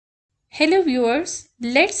Hello viewers,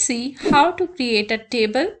 let's see how to create a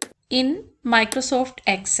table in Microsoft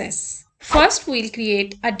Access. First we'll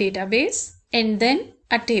create a database and then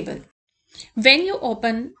a table. When you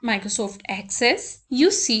open Microsoft Access,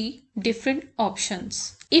 you see different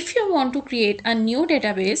options. If you want to create a new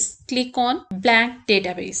database, click on blank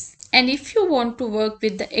database. And if you want to work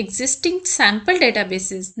with the existing sample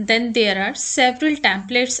databases, then there are several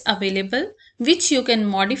templates available which you can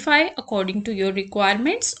modify according to your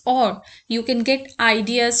requirements or you can get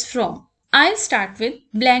ideas from. I'll start with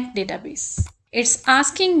blank database. It's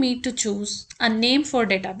asking me to choose a name for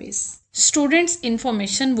database. Students'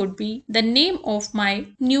 information would be the name of my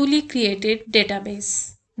newly created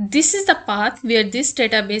database. This is the path where this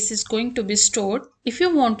database is going to be stored. If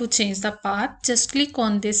you want to change the path, just click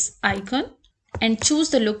on this icon and choose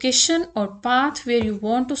the location or path where you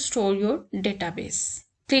want to store your database.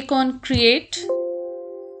 Click on Create.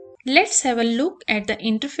 Let's have a look at the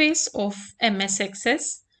interface of MS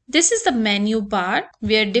Access. This is the menu bar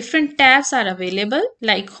where different tabs are available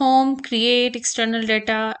like Home, Create, External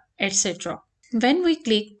Data, etc. When we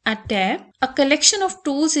click a tab, a collection of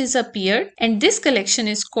tools is appeared and this collection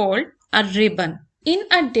is called a ribbon. In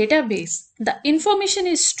a database, the information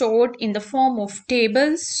is stored in the form of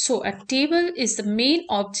tables, so a table is the main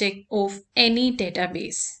object of any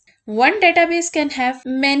database. One database can have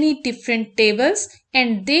many different tables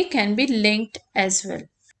and they can be linked as well.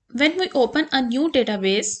 When we open a new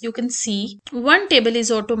database, you can see one table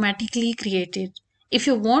is automatically created. If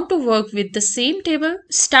you want to work with the same table,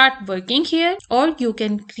 start working here, or you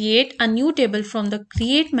can create a new table from the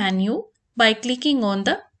Create menu by clicking on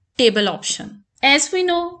the Table option. As we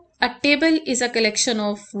know, a table is a collection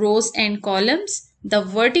of rows and columns. The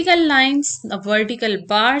vertical lines, the vertical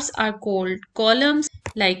bars are called columns,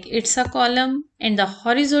 like it's a column, and the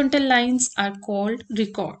horizontal lines are called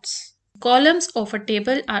records. Columns of a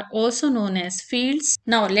table are also known as fields.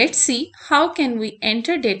 Now let's see how can we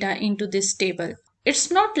enter data into this table.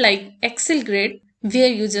 It's not like Excel grid where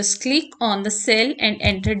you just click on the cell and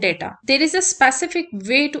enter data. There is a specific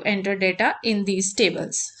way to enter data in these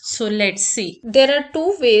tables. So let's see. There are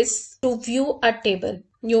two ways to view a table.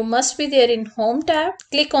 You must be there in Home tab.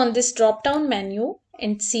 Click on this drop down menu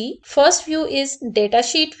and see. First view is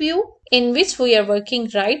Datasheet view, in which we are working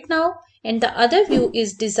right now, and the other view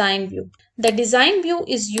is Design view. The design view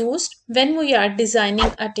is used when we are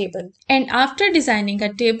designing a table. And after designing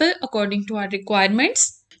a table according to our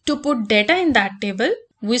requirements, to put data in that table,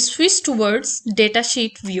 we switch towards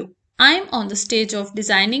Datasheet view. I am on the stage of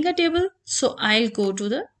designing a table, so I'll go to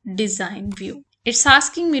the design view. It's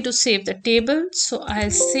asking me to save the table, so I'll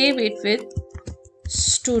save it with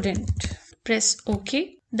student. Press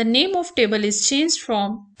OK. The name of table is changed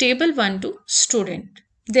from table 1 to student.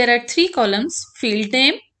 There are three columns. Field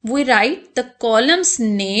name. We write the column's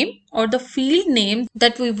name or the field name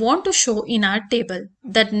that we want to show in our table.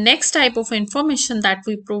 The next type of information that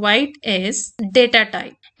we provide is data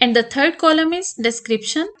type. And the third column is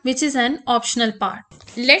description, which is an optional part.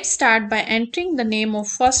 Let's start by entering the name of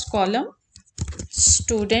first column,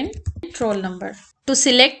 student, roll number. To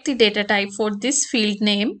select the data type for this field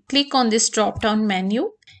name, click on this drop down menu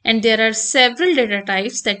and there are several data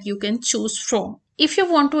types that you can choose from. If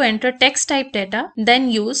you want to enter text type data,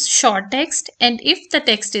 then use short text, and if the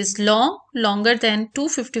text is longer than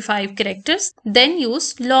 255 characters, then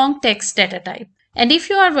use long text data type. And if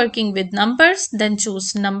you are working with numbers, then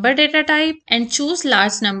choose number data type and choose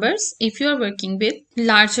large numbers if you are working with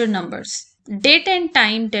larger numbers. Date and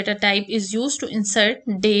time data type is used to insert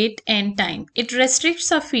date and time. It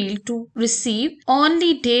restricts a field to receive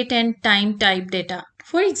only date and time type data.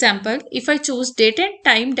 For example, if I choose date and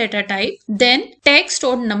time data type, then text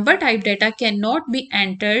or number type data cannot be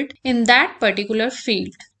entered in that particular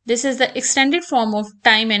field. This is the extended form of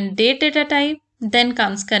time and date data type. Then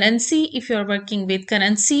comes currency. If you are working with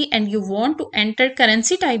currency and you want to enter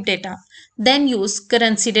currency type data, then use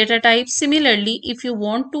currency data type. Similarly, if you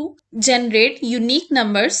want to generate unique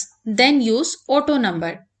numbers, then use auto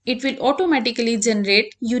number. It will automatically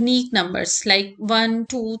generate unique numbers like 1,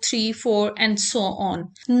 2, 3, 4 and so on.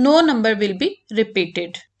 No number will be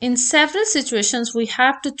repeated. In several situations, we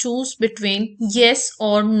have to choose between yes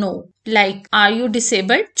or no. Like, are you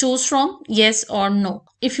disabled? Choose from yes or no.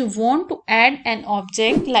 If you want to add an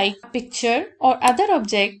object like picture or other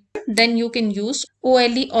object, then you can use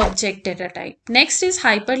OLE object data type. Next is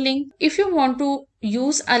hyperlink. If you want to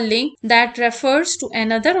use a link that refers to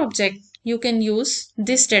another object, you can use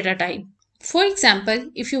this data type. For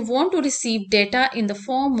example, if you want to receive data in the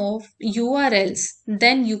form of URLs,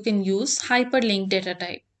 then you can use hyperlink data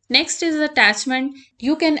type. Next is attachment.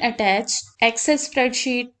 You can attach Excel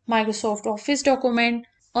spreadsheet, Microsoft Office document,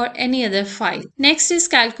 or any other file. Next is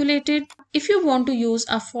calculated. If you want to use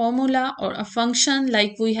a formula or a function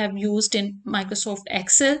like we have used in Microsoft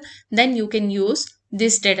Excel, then you can use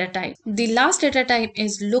this data type. The last data type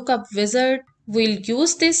is Lookup Wizard. We'll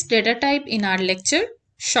use this data type in our lecture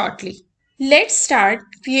shortly. Let's start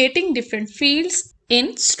creating different fields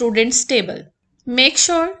in students table. Make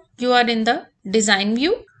sure you are in the design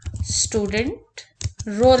view. Student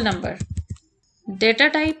roll number, data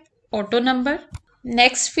type auto number.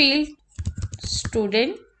 Next field,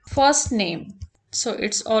 student first name. So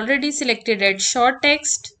it's already selected as short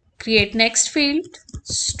text. Create next field,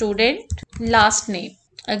 student last name.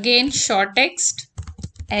 Again short text,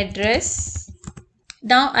 address.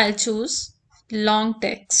 Now I'll choose long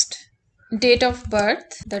text. Date of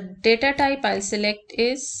birth. The data type I'll select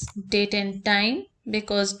is date and time,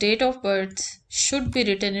 because date of birth should be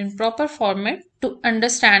written in proper format to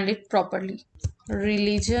understand it properly.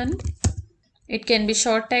 Religion. It can be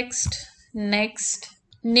short text. Next,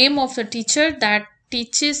 name of the teacher that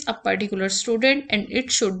teaches a particular student, and it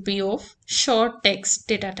should be of short text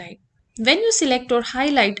data type. When you select or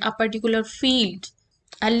highlight a particular field,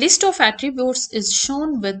 a list of attributes is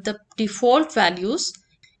shown with the default values,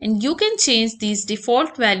 and you can change these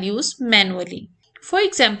default values manually. For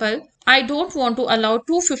example, I don't want to allow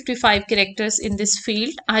 255 characters in this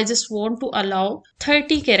field. I just want to allow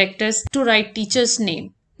 30 characters to write teacher's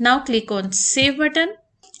name. Now click on Save button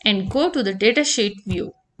and go to the datasheet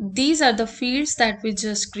view. These are the fields that we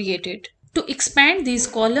just created. To expand these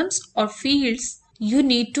columns or fields, you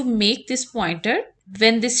need to make this pointer.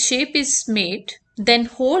 When this shape is made, then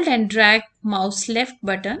hold and drag mouse left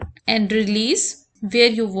button and release where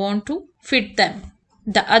you want to fit them.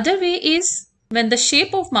 The other way is, when the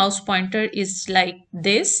shape of mouse pointer is like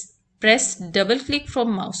this, press double click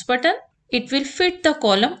from mouse button. It will fit the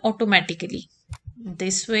column automatically.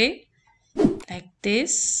 This way, like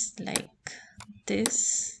this,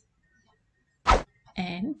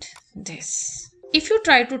 and this. If you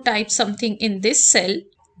try to type something in this cell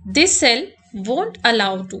won't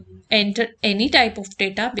allow to enter any type of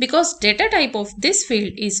data, because data type of this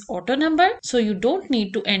field is auto number. So you don't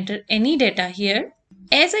need to enter any data here.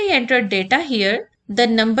 As I enter data here, the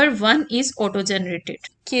number 1 is auto generated.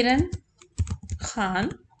 Kiran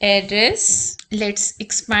Khan. Address. Let's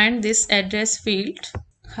expand this address field.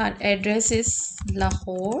 Her address is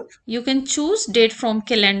Lahore. You can choose date from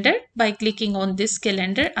calendar by clicking on this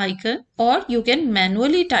calendar icon, or you can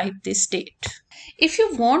manually type this date. If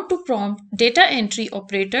you want to prompt data entry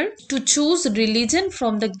operator to choose religion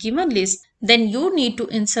from the given list, then you need to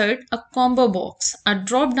insert a combo box, a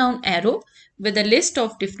drop down arrow with a list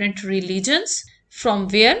of different religions from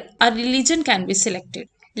where a religion can be selected.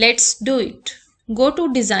 Let's do it. Go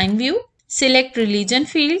to design view, select religion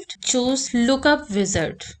field, choose Lookup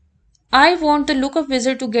Wizard. I want the Lookup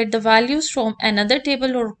Wizard to get the values from another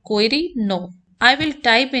table or query. No, I will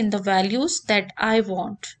type in the values that I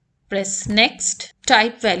want. Press next.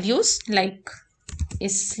 Type values like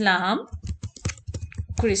Islam,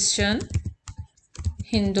 Christian,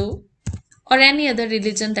 Hindu, or any other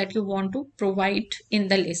religion that you want to provide in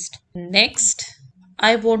the list. Next,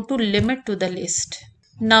 I want to limit to the list.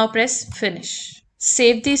 Now press finish.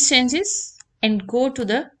 Save these changes and go to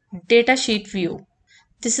the datasheet view.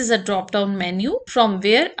 This is a drop-down menu from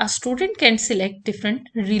where a student can select different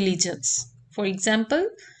religions. For example,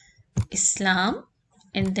 Islam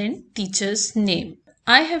and then teacher's name.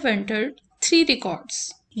 I have entered 3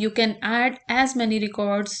 records. You can add as many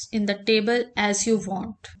records in the table as you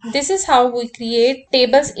want. This is how we create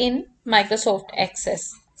tables in Microsoft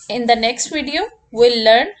Access. In the next video, we'll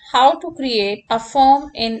learn how to create a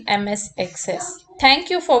form in MS Access. Thank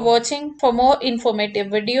you for watching. For more informative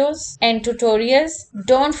videos and tutorials,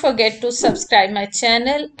 don't forget to subscribe my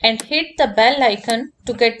channel and hit the bell icon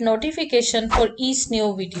to get notification for each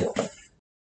new video.